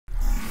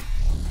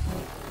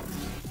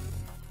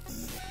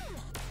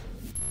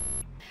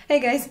Hey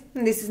guys,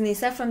 this is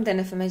Nisa from Den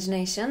of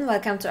Imagination.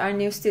 Welcome to our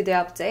new studio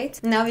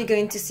update. Now we're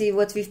going to see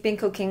what we've been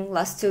cooking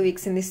last 2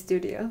 weeks in this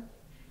studio.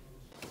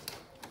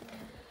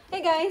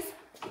 Hey guys!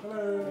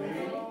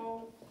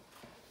 Hello!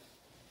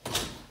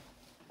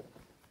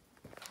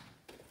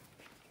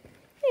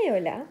 Hey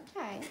Ola!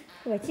 Hi,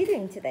 What are you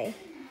doing today?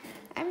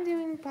 I'm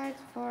doing part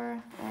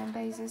for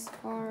bases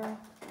for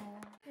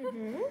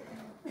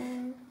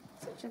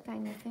such a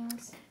tiny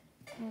things.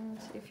 And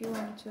if you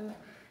want to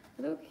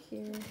look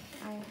here,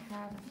 I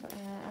have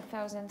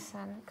 1,000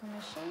 sun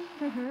commission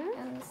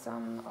and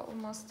some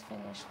almost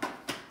finished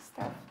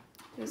stuff.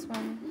 This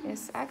one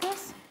is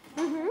Agnes.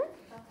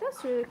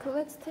 That's really cool.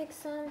 Let's take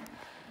some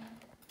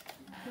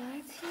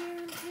light here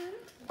and here.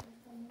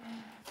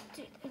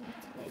 Do you need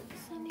to make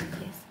some?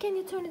 Yes. Can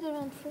you turn it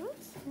around for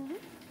us?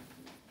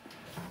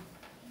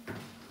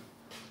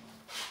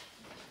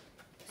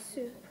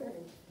 Super.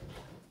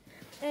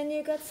 And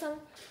you got some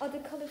other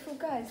colorful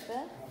guys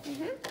there?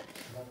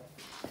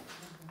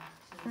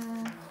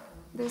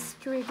 These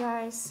three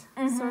guys,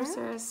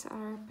 sorcerers,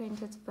 are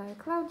painted by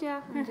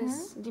Claudia, and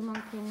these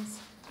demon queens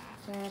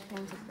are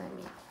painted by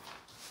me.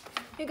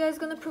 You guys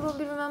gonna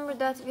probably remember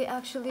that we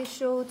actually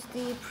showed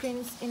the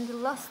prints in the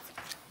last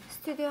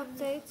studio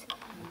update,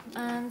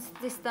 and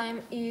this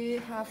time you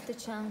have the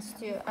chance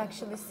to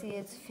actually see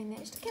it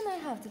finished. Can I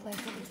have the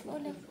light a little,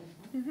 Ola?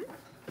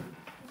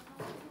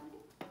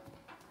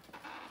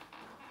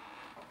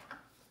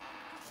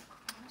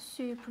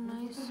 Super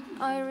nice.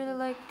 I really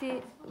like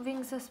the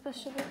wings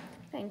especially.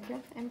 Thank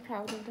you. I'm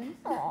proud of them.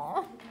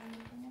 Aww.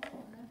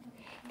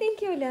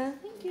 Thank you, Ola.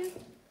 Thank you.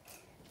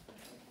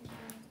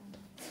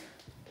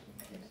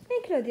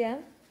 Hey, Claudia.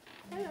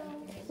 Hello.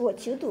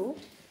 What you do?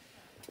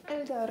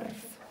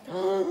 Eldars.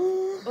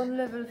 On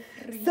level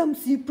 3. Some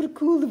super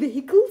cool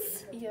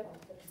vehicles. Yep.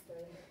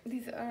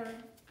 These are,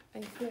 I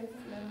guess,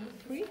 level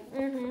 3.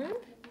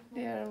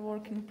 They are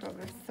work in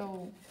progress,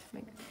 so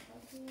like.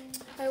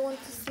 I want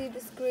to see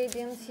this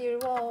gradient here.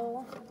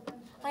 Wow.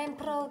 I am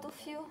proud of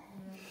you.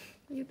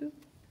 You do?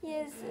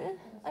 Yes,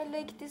 I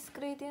like this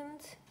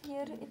gradient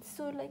here. It's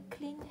so like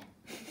clean.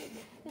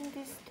 And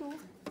this too.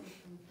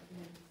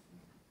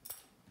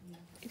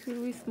 It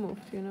will be smooth,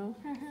 you know,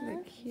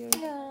 like here.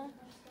 Yeah.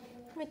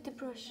 With the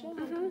brush.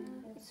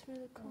 It's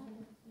really cool.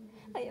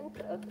 I am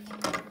proud of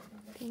you.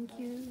 Thank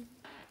you,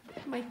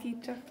 my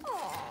teacher.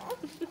 Aww.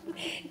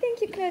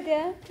 Thank you,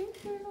 Claudia.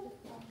 Thank you.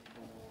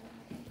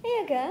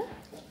 Hey, Aga.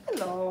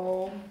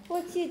 Hello!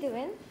 What you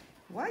doing?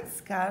 White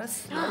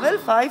scars, level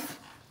 5.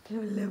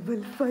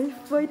 Level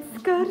 5 white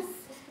scars.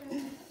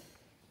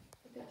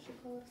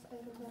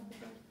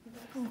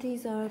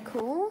 These are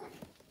cool.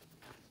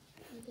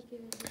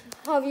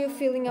 How are you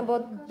feeling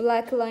about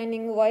black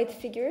lining white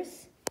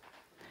figures?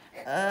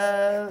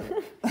 Hate.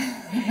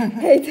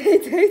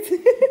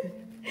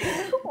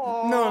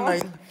 No, no.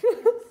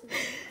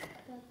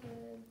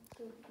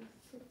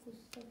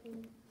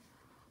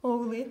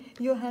 Holy,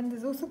 your hand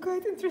is also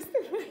quite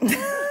interesting.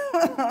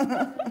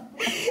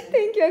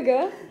 Thank you,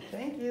 Aga.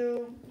 Thank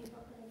you.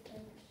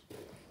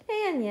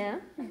 Hey,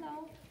 Anya.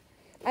 Hello.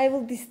 I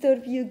will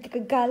disturb you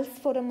gals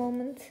for a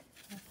moment.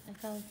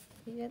 I have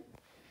here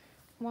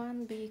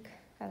one big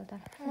Eldar.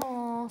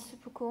 Oh,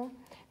 super cool.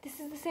 This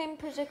is the same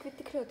project with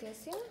the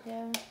Claudias, yeah?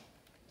 Yeah.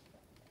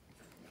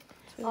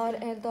 Our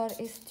Eldar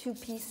is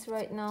 2-piece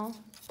right now,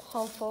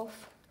 half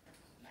off.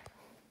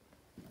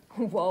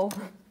 Wow.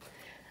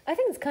 I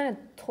think it's kind of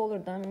taller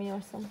than me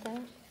or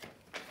something.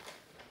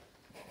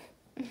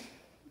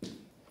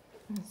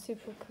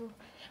 Super cool.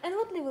 And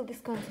what level is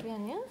going to be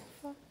on, yeah?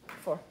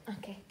 4.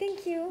 Okay,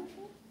 thank you.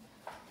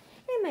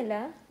 Hey,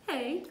 Mela.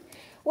 Hey,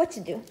 What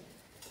you do?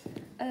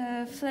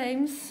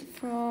 flames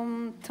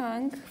from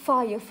tank.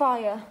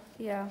 Fire.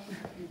 Yeah,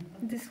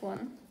 this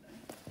one.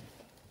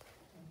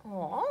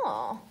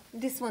 Oh,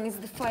 this one is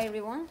the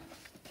fiery one.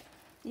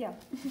 Yeah.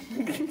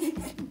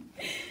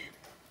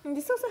 And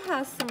this also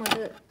has some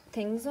other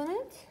things on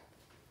it.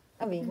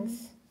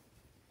 Wings.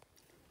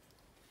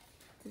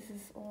 This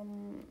is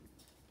on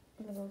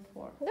level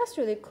 4. That's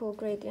really cool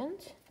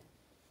gradient.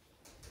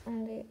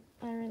 And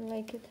I really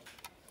like it.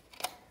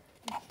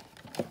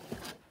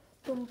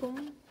 Boom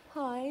boom.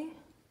 Hi.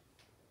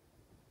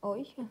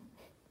 Oi.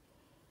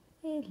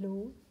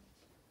 Hello.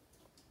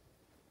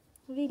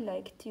 We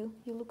liked you.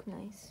 You look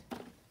nice.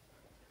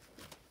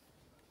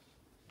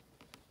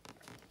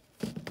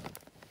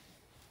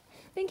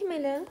 Thank you,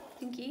 Mela.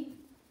 Thank you.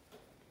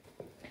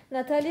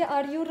 Natalia,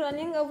 are you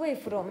running away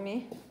from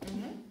me?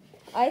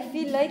 I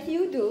feel like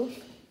you do.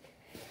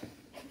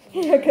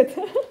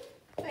 Agata.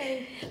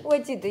 Hey.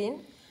 What you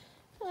doing?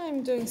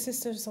 I'm doing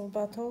Sisters of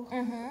Battle.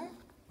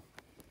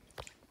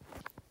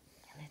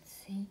 Let's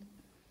see.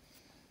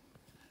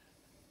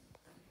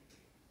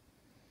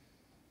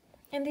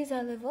 And these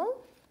are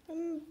level?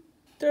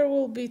 There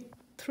will be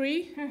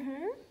 3.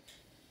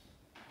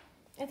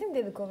 I think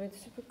they look already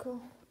super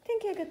cool.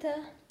 Thank you,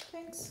 Agata.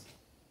 Thanks.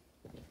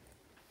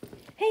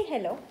 Hey,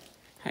 hello.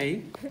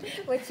 Hey,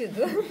 What you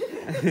do?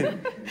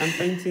 I'm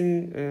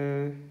painting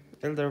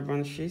Elder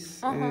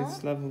Banshees.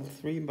 It's level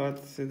 3,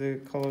 but the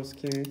color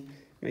scheme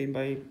made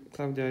by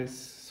Claudia is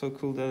so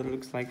cool that it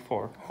looks like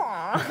 4.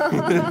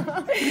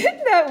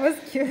 That was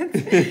cute.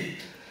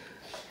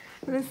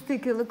 Let's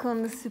take a look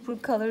on the super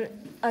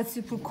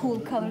cool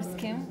color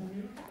scheme.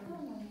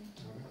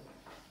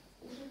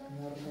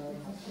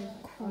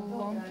 Cool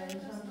one.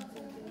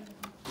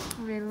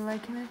 Really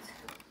liking it.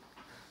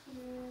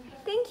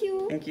 Thank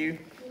you. Thank you.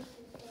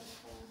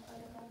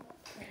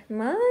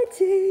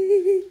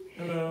 Maciej,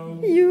 Hello.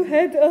 you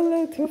had a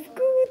lot of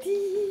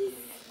goodies.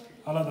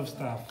 A lot of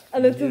stuff. A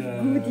lot of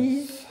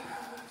goodies.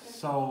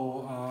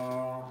 So,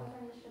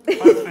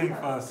 first thing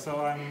first.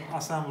 So I'm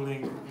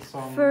assembling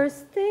some.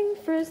 First thing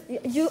first,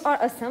 you are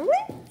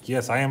assembling?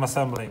 Yes, I am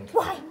assembling.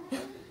 Why?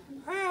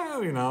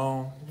 You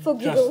know. For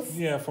giggles. Just,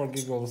 yeah, for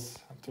giggles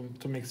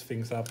to mix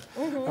things up.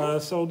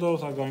 So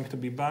those are going to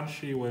be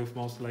Banshee with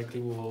most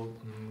likely we will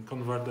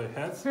convert the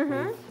heads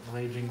with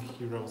Raging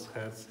Heroes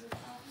heads.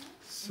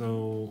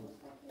 So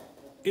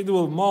it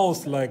will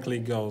most likely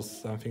go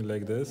something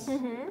like this.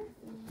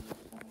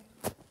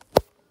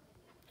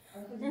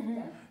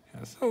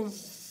 Yeah, so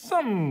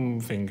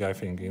something I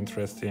think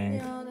interesting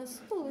Yeah,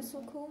 that's totally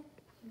so cool.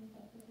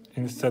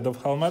 instead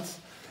of helmets.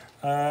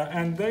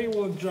 And they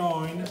will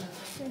join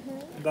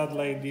that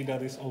lady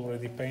that is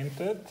already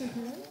painted.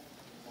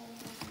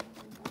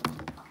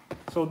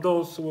 So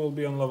those will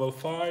be on level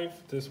 5.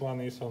 This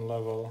one is on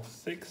level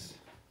 6.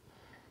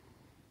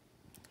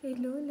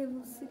 Hello,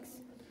 level 6.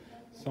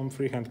 Some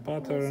freehand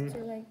pattern. Let's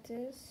do like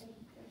this.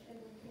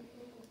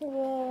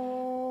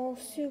 Wow,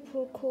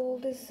 super cool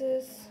this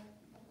is.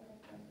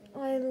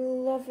 I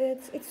love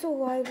it. It's so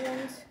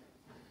vibrant.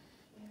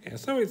 Yeah,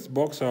 so it's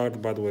box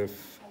art but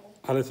with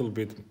a little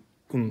bit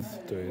oomph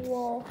to it.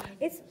 Wow.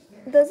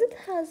 Does it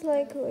has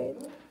like wait.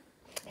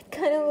 It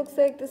kind of looks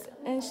like this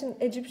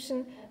ancient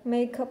Egyptian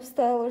makeup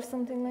style or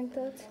something like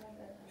that.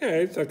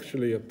 Yeah, it's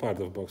actually a part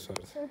of box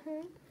art.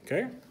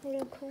 Okay.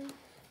 Yeah, cool.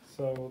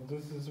 So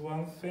this is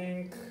one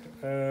thing.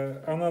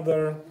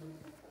 Another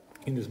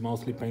in this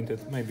mostly painted.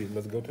 Maybe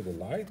let's go to the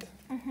light.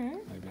 Maybe it will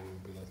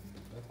be a little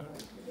bit better.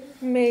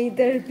 May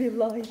there be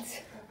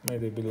light. May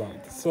there be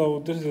light. So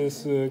this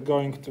is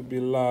going to be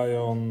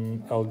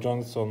Lion L.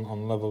 Johnson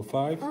on level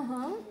 5.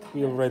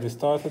 We already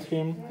started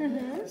him.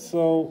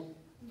 So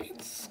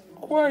it's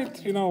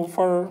quite, you know,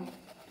 for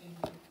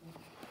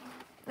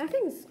I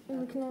think it's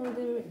looking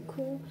already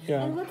cool.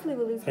 yeah. And what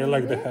level is I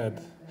like the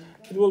head.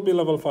 It will be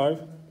level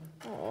 5.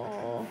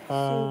 Oh,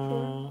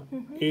 super.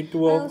 It I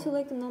will. also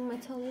like the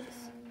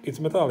non-metallics. It's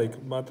metallic,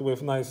 but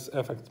with nice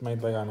effects made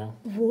by Anya.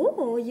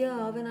 Whoa,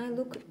 yeah, when I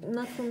look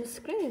not from the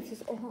screen, it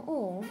is,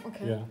 oh,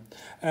 okay. Yeah,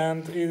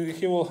 and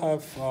he will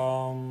have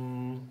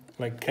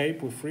like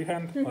cape with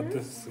freehand, but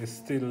this is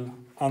still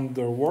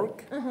under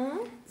work.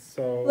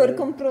 So Work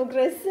in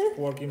progress.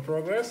 work in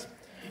progress.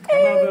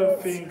 Another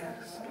thing,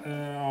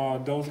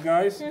 those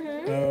guys.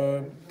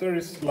 There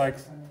is like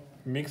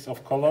mix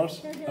of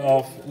colors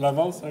of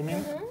levels. I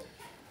mean,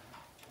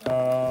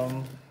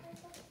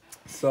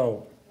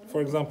 so.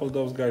 For example,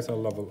 those guys are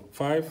level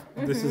 5.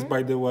 This is,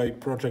 by the way,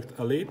 Project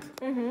Elite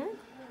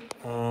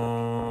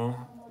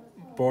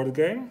board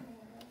game.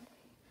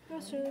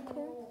 That's really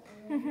cool.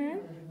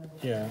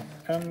 Yeah,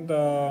 and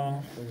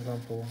for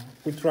example,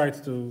 we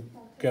tried to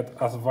get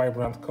as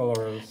vibrant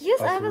colors. Yes,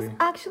 as I was we...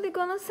 actually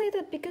gonna say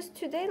that because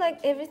today, like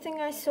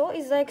everything I saw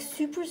is like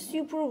super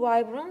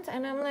vibrant,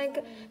 and I'm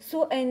like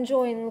so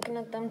enjoying looking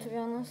at them. To be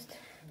honest.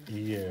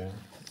 Yeah.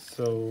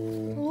 So.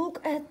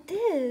 Look at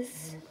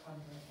this.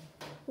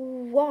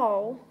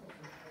 Wow.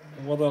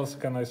 What else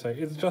can I say?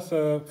 It's just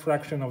a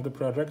fraction of the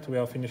project. We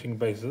are finishing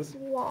bases.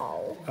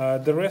 Wow.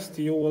 The rest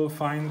you will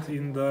find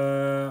in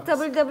the...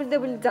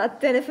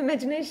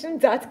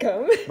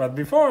 www.denfimagination.com. But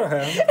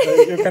beforehand,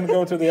 you can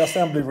go to the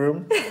assembly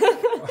room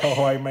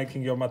while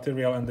making your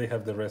material and they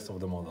have the rest of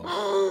the models.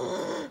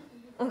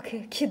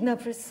 Okay,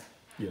 kidnappers.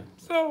 Yeah,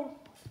 so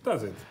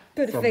that's it.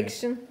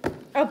 Perfection.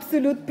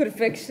 Absolute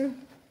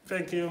perfection.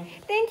 Thank you.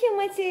 Thank you,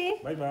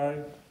 Maciej.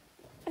 Bye-bye.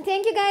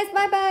 Thank you, guys.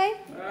 Bye-bye.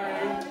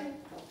 Bye.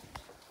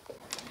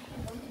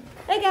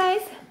 Hey,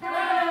 guys.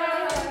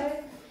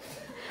 Hi.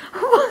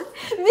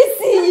 We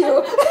see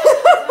you.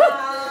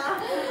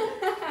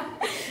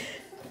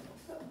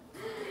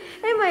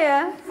 Hey,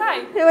 Maya.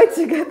 Hi. What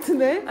you got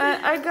today?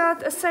 I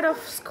got a set of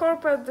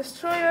Scorpion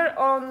Destroyer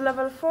on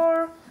level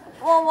 4.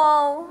 Oh,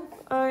 wow.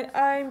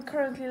 I'm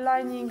currently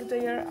lining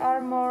their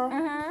armor.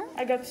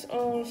 I got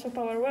also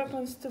power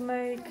weapons to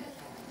make.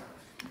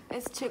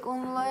 Let's check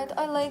on the light.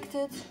 I liked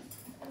it.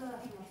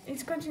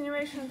 It's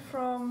continuation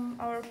from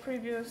our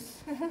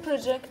previous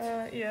Project.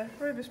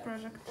 previous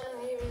project.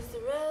 And here is the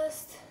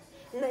rest.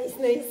 Nice.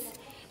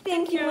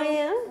 Thank you,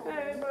 Maya.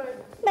 Hey, bye.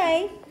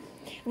 Bye.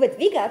 What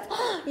we got?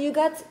 You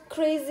got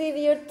crazy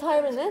weird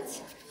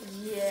Tyrannet.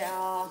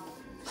 Yeah.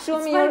 Show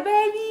It's me my your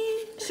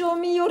baby. Show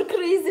me your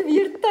crazy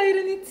weird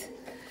Tyrannet.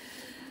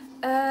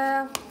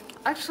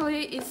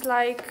 Actually, it's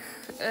like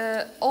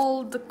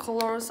all the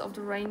colors of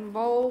the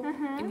rainbow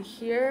in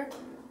here,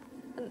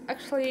 and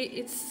actually,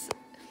 it's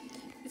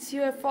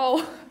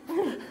UFO.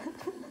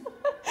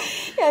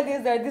 Yeah,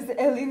 these are these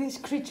alienish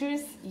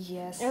creatures.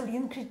 Yes.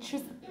 Alien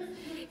creatures.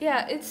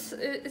 Yeah, it's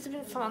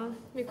been fun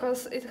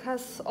because it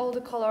has all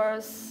the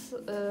colors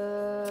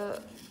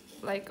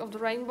like of the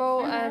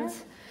rainbow, and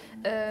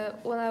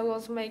when I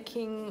was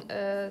making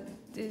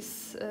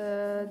this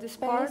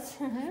part,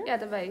 yeah,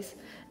 the base,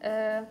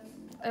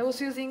 I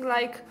was using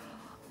like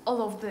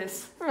all of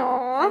this,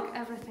 Aww. like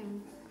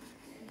everything.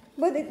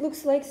 But it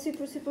looks like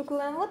super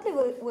cool. And what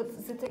level was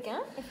it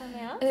again, if I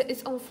may ask?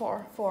 It's on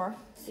 4. 4.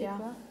 Yeah.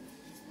 Super.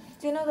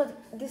 Do you know that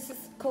this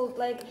is called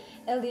like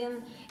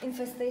alien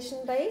infestation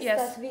base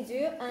that we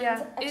do? And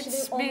yeah, actually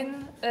it's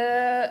been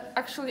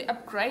actually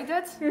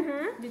upgraded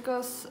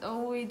because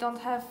we don't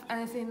have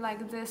anything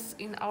like this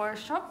in our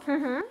shop.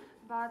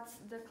 But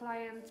the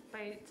client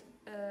paid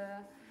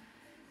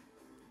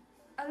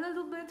a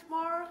little bit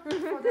more for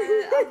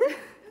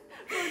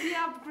the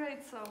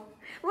upgrade, so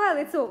Well,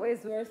 it's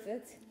always worth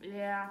it.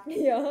 yeah.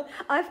 Yeah,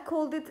 I've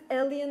called it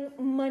alien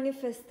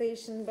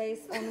manifestation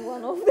base on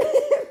one of the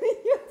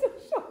videos to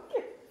shock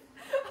it.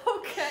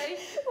 Okay.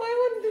 Why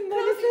would be Close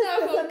manifest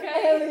enough, as an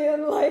okay. alien?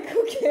 Like,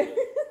 who cares?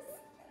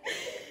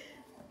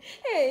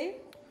 Hey.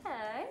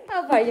 Hi.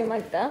 How are you,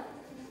 Magda?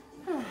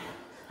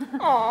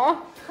 Aww.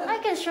 I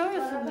can show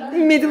you from here.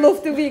 Middle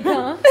of the week,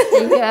 huh?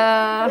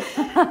 Yeah.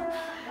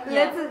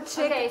 Let's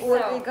check Okay,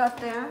 what so, we got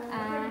there.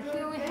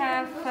 Here we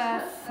have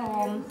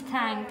some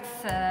tanks,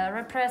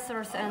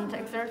 repressors and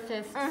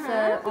exercists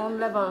on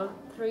level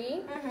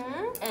 3.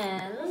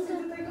 And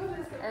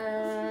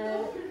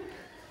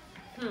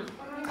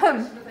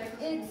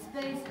it's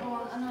based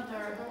on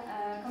another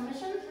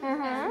commission.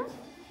 And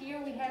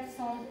here we have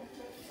some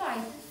 5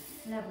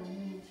 level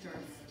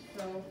miniatures.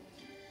 So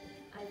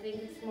I think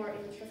it's more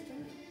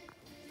interesting.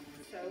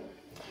 So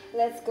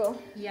Let's go.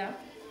 yeah.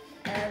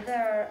 They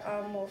are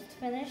almost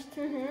finished.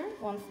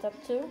 1 step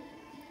 2,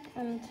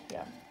 and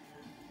yeah,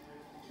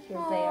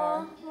 here they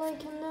are. Like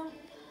him now.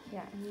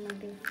 Yeah, and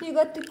maybe. You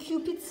got the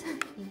cupids.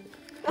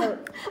 Her-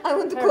 I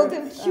want to call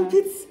them Herds,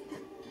 cupids.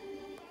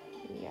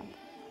 Yeah.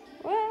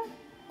 Well.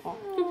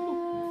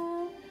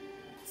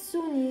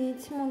 So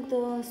neat,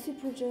 Magda.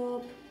 Super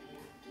job.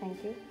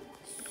 Thank you.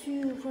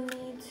 Super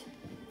neat.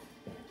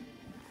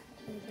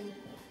 Thank you.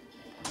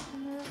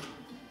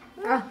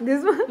 Ah,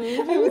 this one.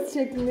 I was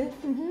checking it.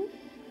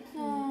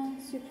 Ah,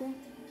 super.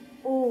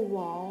 Oh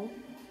wow.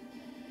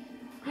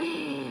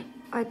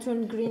 I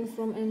turned green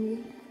from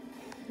envy.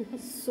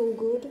 So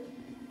good.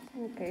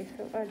 Okay,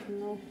 so I don't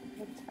know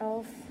what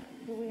else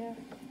do we have.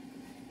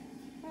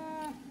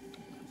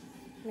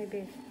 Maybe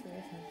there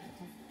is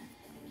something.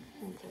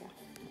 And yeah.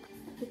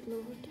 A bit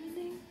lower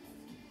turning.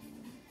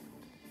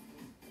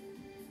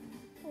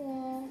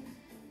 Wow.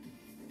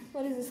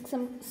 What is this?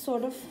 Some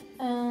sort of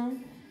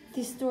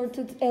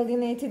distorted,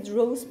 alienated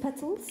rose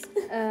petals?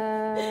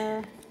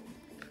 Yeah.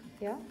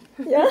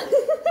 Yeah.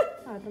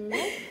 I don't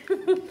know.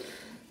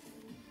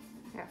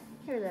 Yeah,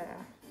 here they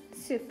are.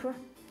 Super.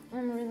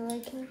 I'm really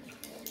liking it.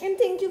 And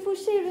thank you for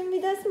sharing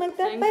with us, Magda.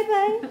 Thanks. Bye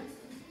bye.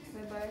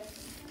 Bye bye.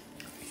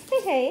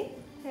 Hey, hey.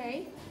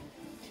 Hey.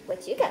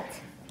 What you got?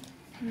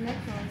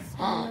 Necrons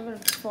level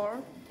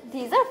 4.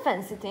 These are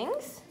fancy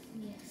things.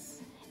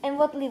 Yes. And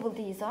what level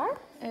these are?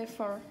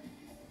 4.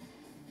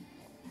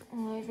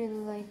 Oh, I really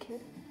like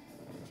it.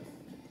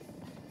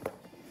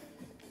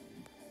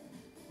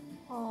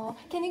 Oh,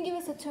 can you give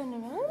us a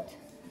turnaround?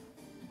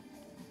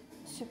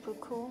 Super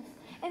cool.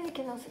 And we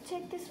can also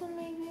check this one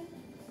maybe.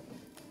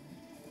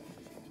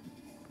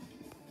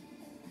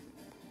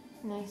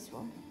 Nice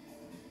one.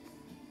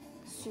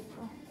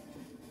 Super.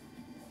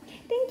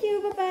 Thank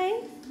you.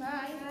 Bye-bye.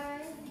 Bye.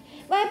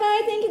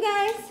 Bye-bye. Thank you,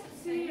 guys.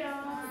 See ya.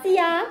 See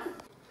ya.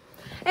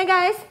 Hey,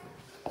 guys.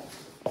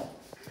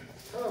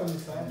 Hello,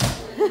 Lisa.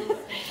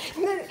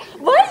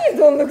 Why you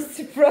don't look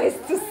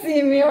surprised to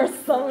see me or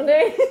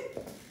something?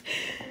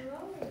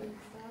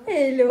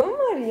 Hello,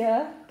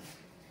 Maria.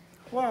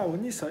 Wow,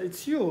 Nisa,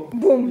 it's you.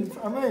 Boom. It's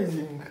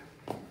amazing.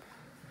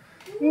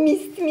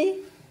 Missed me.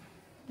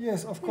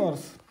 Yes, of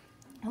course.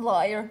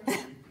 Liar.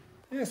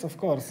 Yes, of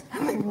course.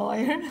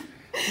 Liar.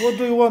 What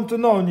do you want to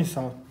know,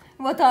 Nisa?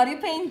 What are you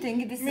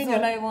painting? This is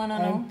what I wanna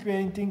know. I'm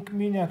painting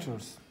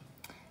miniatures.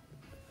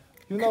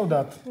 You know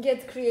that.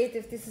 Get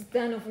creative. This is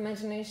den of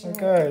imagination.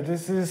 Okay,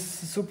 this is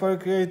super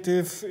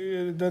creative,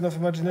 den of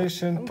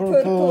imagination,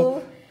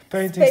 purple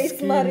painting Space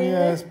scheme, Marine.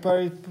 yes,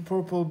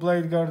 purple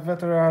blade guard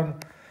veteran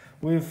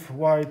with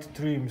white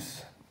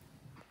trims.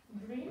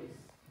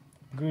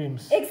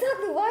 Grims?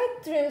 Exactly, white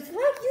trims.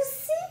 Like you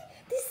see,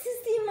 this is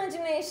the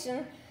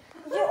imagination.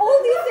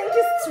 All you think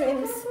is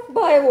trims.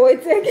 Bye,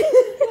 Wojtek.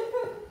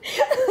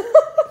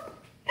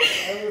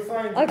 I will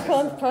find I it.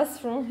 can't pass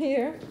from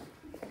here.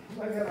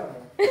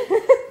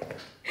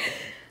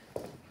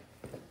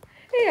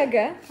 Hey,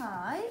 Aga.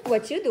 Hi,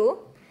 What you do?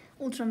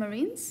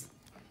 Ultramarines.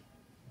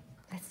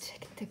 Let's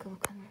check it. Take a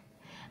look on it.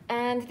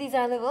 And these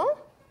are level?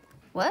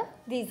 What?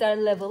 These are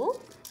level?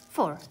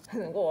 4.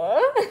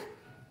 What?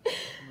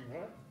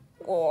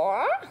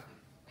 What?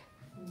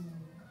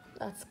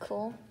 That's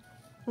cool.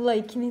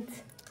 Liking it.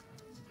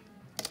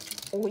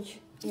 Oi.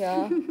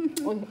 Yeah.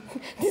 Oi.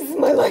 This is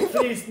my life.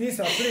 Please,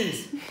 Nisa,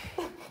 please.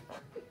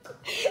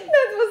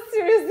 That was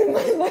seriously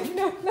my life.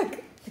 Now,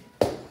 like,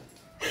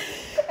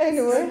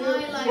 sure.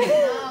 Smile like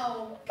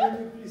now. Can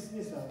you please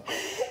listen?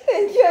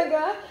 Thank you,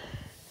 Aga.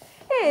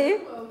 Hey,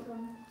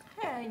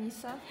 Hey,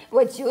 Nisa.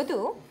 what you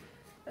do?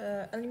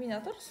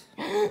 Eliminators?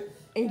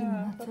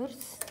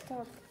 Eliminators.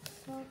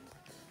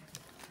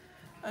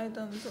 I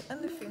don't do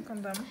anything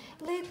on them.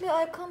 Lately,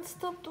 I can't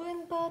stop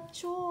doing bad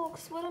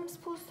jokes. What am I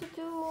supposed to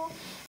do?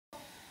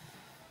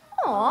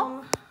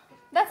 Aw,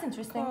 that's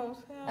interesting. Close,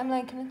 yeah. I'm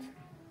liking it.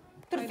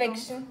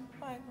 Perfection.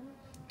 I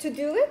To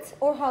do it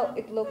or how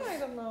it looks?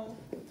 don't know.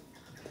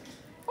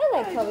 I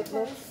like how it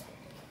looks.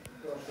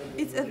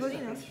 It's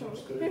Evelina's fault.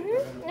 I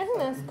think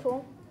that's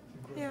cool.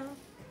 Yeah.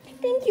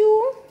 Thank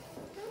you.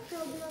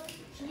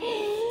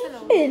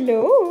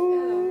 Hello.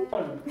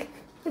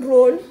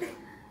 Roll.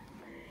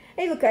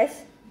 Hey,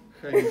 Lukasz.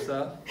 Hey,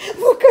 Lisa.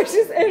 Lukasz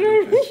is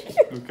erroring.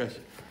 Lukasz.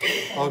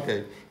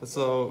 Okay,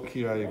 so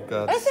here I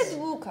got. I said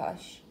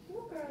Lukasz.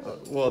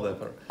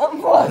 Whatever.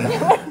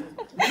 Whatever.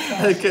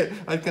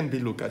 I can be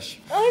Lukasz.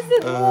 I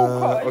said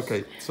Lukasz.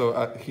 Okay, so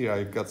here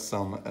I've got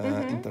some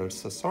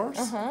intercessors.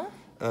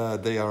 Uh-huh.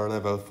 They are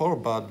level 4,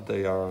 but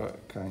they are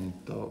kind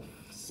of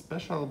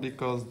special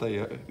because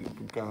they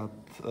got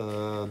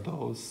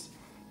those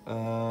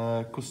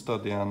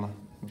custodian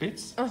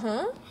bits,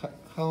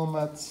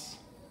 helmets,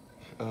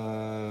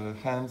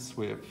 hands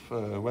with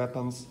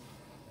weapons,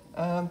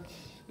 and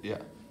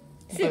yeah,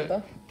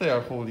 Super. they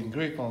are holding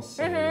griffons,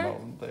 so you know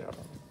they are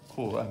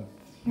cool and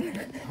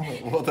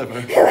whatever.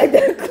 Like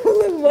they're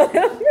cool and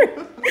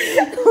whatever.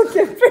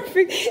 Okay,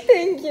 perfect.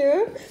 Thank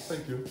you.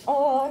 Thank you.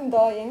 Oh, I'm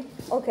dying.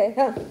 Okay,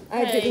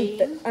 I Hey.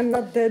 didn't. I'm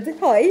not dead.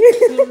 Hi.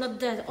 You're not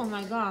dead. Oh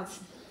my god.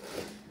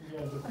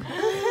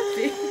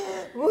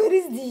 What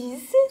is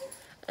this?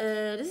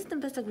 This is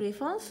Tempesta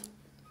Griffons.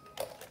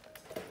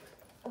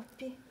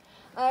 Oppie.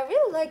 I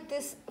really like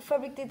this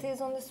fabric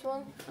details on this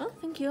one. Oh,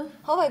 thank you.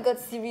 How I got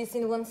serious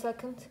in 1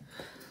 second.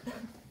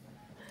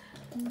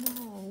 No,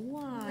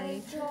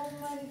 why? So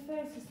many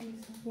faces.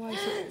 Why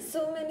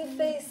So many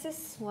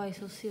faces. Why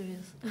so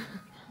serious?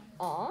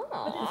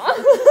 Ah.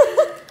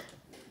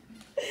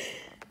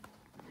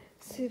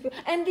 Super.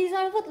 And these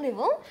are what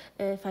level?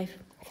 5.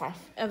 5.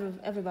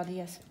 Everybody,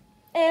 yes.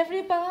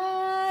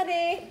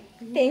 Everybody.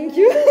 Thank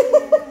you.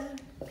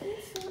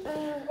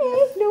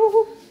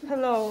 Hello.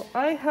 Hello,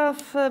 I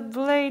have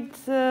blade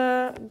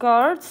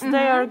guards.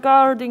 They are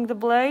guarding the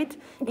blade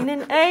in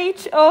an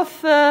age of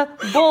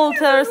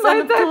bolters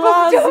and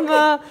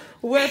plasma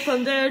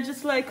weapon. They are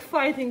just like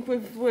fighting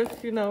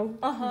with you know,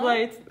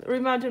 blade.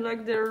 Imagine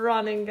like they're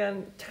running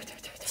and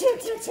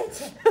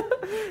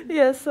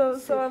yeah. So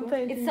I'm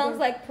painting. It sounds them.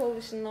 like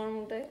Polish in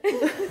normal day.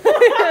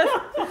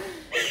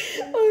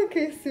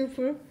 Okay,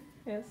 super.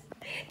 Yes.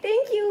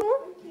 Thank you.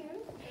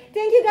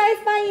 Thank you guys.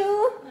 Bye you.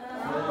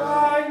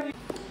 Bye.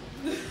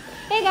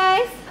 Hey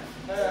guys.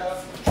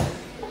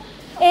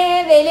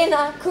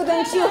 Evelina,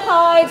 couldn't you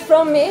hide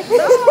from me?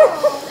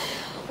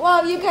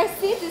 Wow, you guys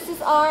see, this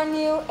is our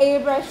new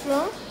airbrush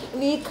room.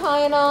 We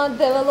kinda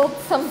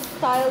developed some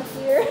styles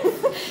here.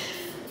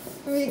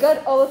 We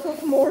got a lot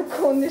of more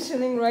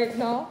conditioning right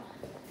now.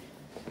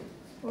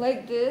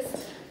 Like this.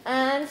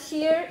 And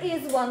here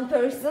is one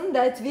person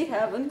that we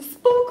haven't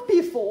spoke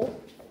before.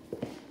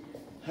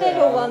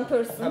 Hello, one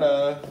person.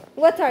 Hello.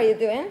 What are you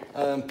doing?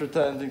 I'm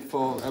pretending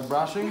for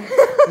airbrushing.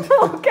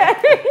 Okay.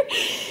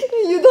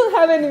 You don't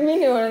have any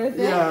mini or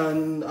anything? Yeah,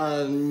 and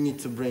I need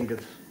to bring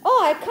it.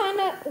 Oh, I kind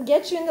of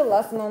get you in the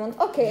last moment.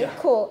 Okay,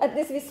 cool. At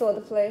least we saw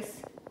the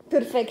place.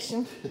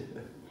 Perfection.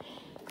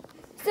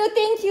 So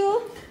thank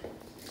you.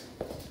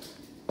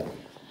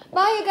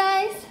 Bye, you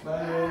guys.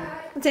 Bye.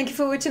 Thank you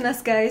for watching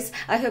us, guys.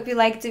 I hope you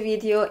liked the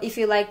video. If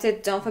you liked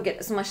it, don't forget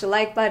to smash the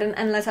like button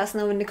and let us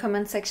know in the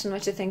comment section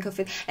what you think of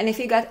it. And if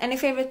you got any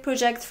favorite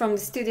project from the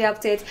studio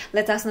update,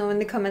 let us know in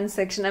the comment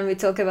section and we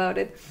talk about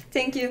it.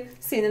 Thank you.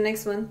 See you in the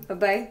next one.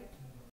 Bye-bye.